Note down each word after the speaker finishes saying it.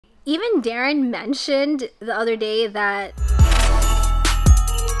Even Darren mentioned the other day that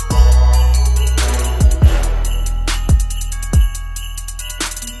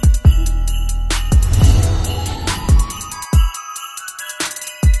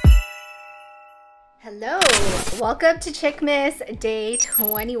hello, welcome to Chicmas day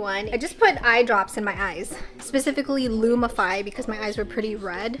 21. I just put eye drops in my eyes, specifically Lumify because my eyes were pretty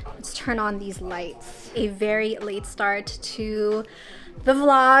red. Let's turn on these lights. A very late start to the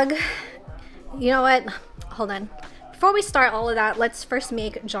vlog. You know what? Hold on. Before we start all of that, let's first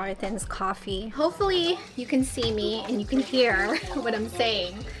make Jonathan's coffee. Hopefully you can see me and you can hear what I'm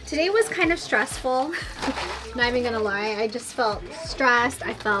saying. Today was kind of stressful. Not even gonna lie, I just felt stressed.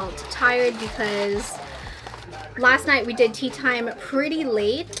 I felt tired because last night we did tea time pretty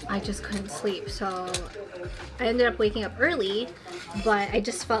late. I just couldn't sleep, so I ended up waking up early, but I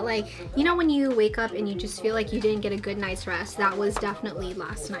just felt like, you know when you wake up and you just feel like you didn't get a good night's rest? That was definitely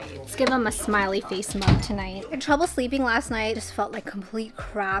last night. Let's give him a smiley face mug tonight. I had trouble sleeping last night. Just felt like complete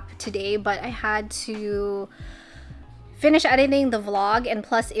crap today, but I had to finish editing the vlog, and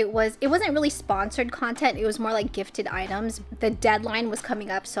plus it wasn't really sponsored content, it was more like gifted items. The deadline was coming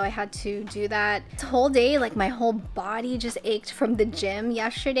up, so I had to do that. This whole day, like my whole body just ached from the gym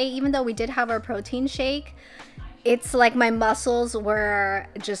yesterday. Even though we did have our protein shake, it's like my muscles were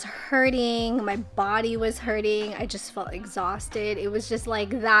just hurting, my body was hurting, I just felt exhausted. It was just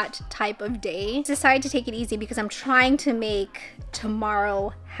like that type of day. I decided to take it easy because I'm trying to make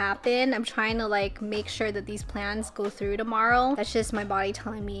tomorrow happen. I'm trying to like make sure that these plans go through tomorrow. That's just my body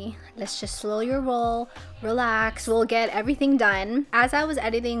telling me, let's just slow your roll, relax, we'll get everything done. As I was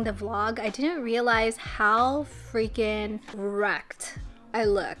editing the vlog, I didn't realize how freaking wrecked I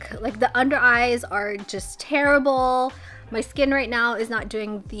look. Like the under eyes are just terrible. My skin right now is not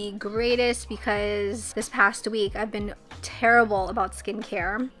doing the greatest because this past week I've been terrible about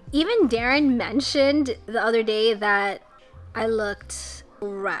skincare. Even Darren mentioned the other day that I looked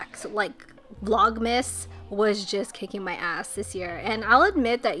wrecked. Like Vlogmas was just kicking my ass this year, and I'll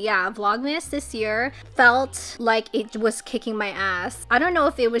admit that yeah, Vlogmas this year felt like it was kicking my ass. I don't know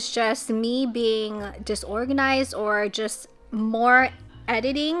if it was just me being disorganized or just more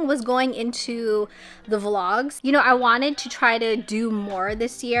editing was going into the vlogs. You know, I wanted to try to do more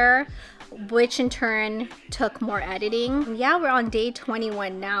this year, which in turn took more editing. Yeah, we're on day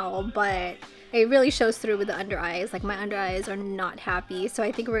 21 now, but it really shows through with the under eyes. Like my under eyes are not happy, so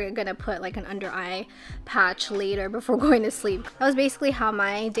I think we're gonna put like an under eye patch later before going to sleep. That was basically how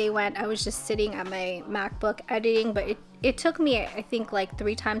my day went. I was just sitting at my MacBook editing, but it took me I think like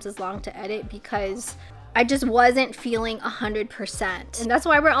 3 times as long to edit because I just wasn't feeling 100%. And that's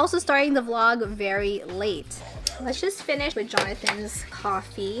why we're also starting the vlog very late. Let's just finish with Jonathan's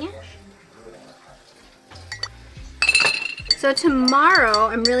coffee. So tomorrow,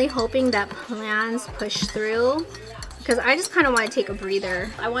 I'm really hoping that plans push through because I just kind of want to take a breather.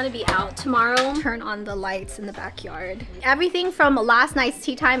 I want to be out tomorrow, turn on the lights in the backyard. Everything from last night's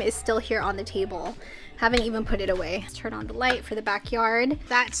tea time is still here on the table. Haven't even put it away. Let's turn on the light for the backyard.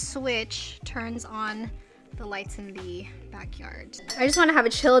 That switch turns on the lights in the backyard. I just want to have a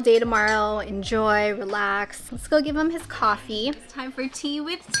chill day tomorrow, enjoy, relax. Let's go give him his coffee. It's time for tea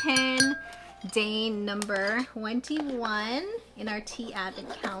with 10, day number 21 in our tea advent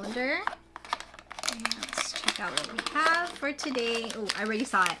calendar. And let's check out what we have for today. Oh, I already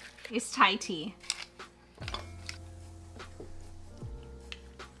saw it. It's Thai tea.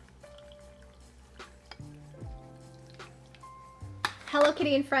 Hello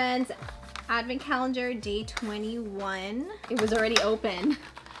Kitty and friends, advent calendar day 21. It was already open.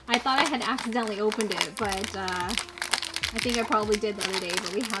 I thought I had accidentally opened it, but I think I probably did the other day,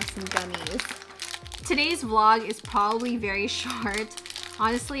 but we have some gummies. Today's vlog is probably very short.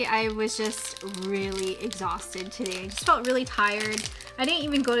 Honestly, I was just really exhausted today. I just felt really tired. I didn't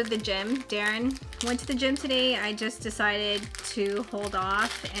even go to the gym. Darren went to the gym today. I just decided to hold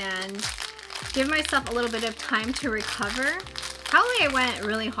off and give myself a little bit of time to recover. Probably I went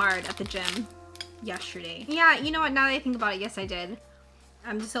really hard at the gym yesterday. Yeah, you know what, now that I think about it, yes I did.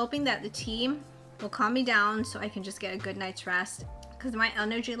 I'm just hoping that the tea will calm me down so I can just get a good night's rest because my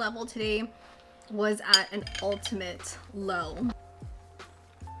energy level today was at an ultimate low.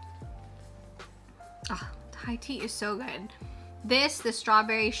 Oh, Thai tea is so good. This, the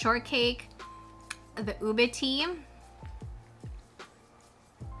strawberry shortcake, the ube tea.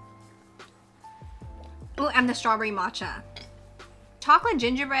 Oh, and the strawberry matcha. Chocolate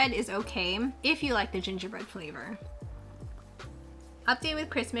gingerbread is okay if you like the gingerbread flavor. Update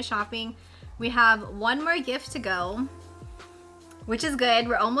with Christmas shopping. We have one more gift to go. which is good.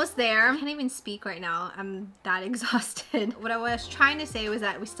 We're almost there. I can't even speak right now. I'm that exhausted. What I was trying to say was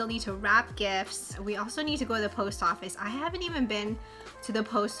that we still need to wrap gifts. We also need to go to the post office. I haven't even been to the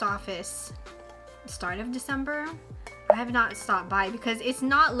post office start of December. I have not stopped by because it's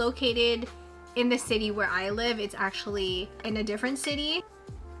not located in the city where I live. It's actually in a different city.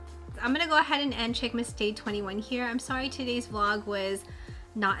 I'm gonna go ahead and end Chicmas Day 21 here. I'm sorry today's vlog was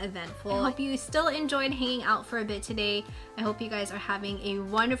not eventful. I hope you still enjoyed hanging out for a bit today. I hope you guys are having a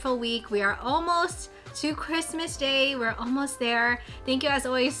wonderful week. We are almost to Christmas Day. We're almost there. Thank you as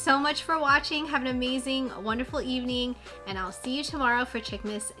always so much for watching. Have an amazing, wonderful evening, and I'll see you tomorrow for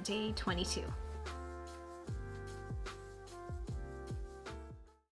Chicmas Day 22.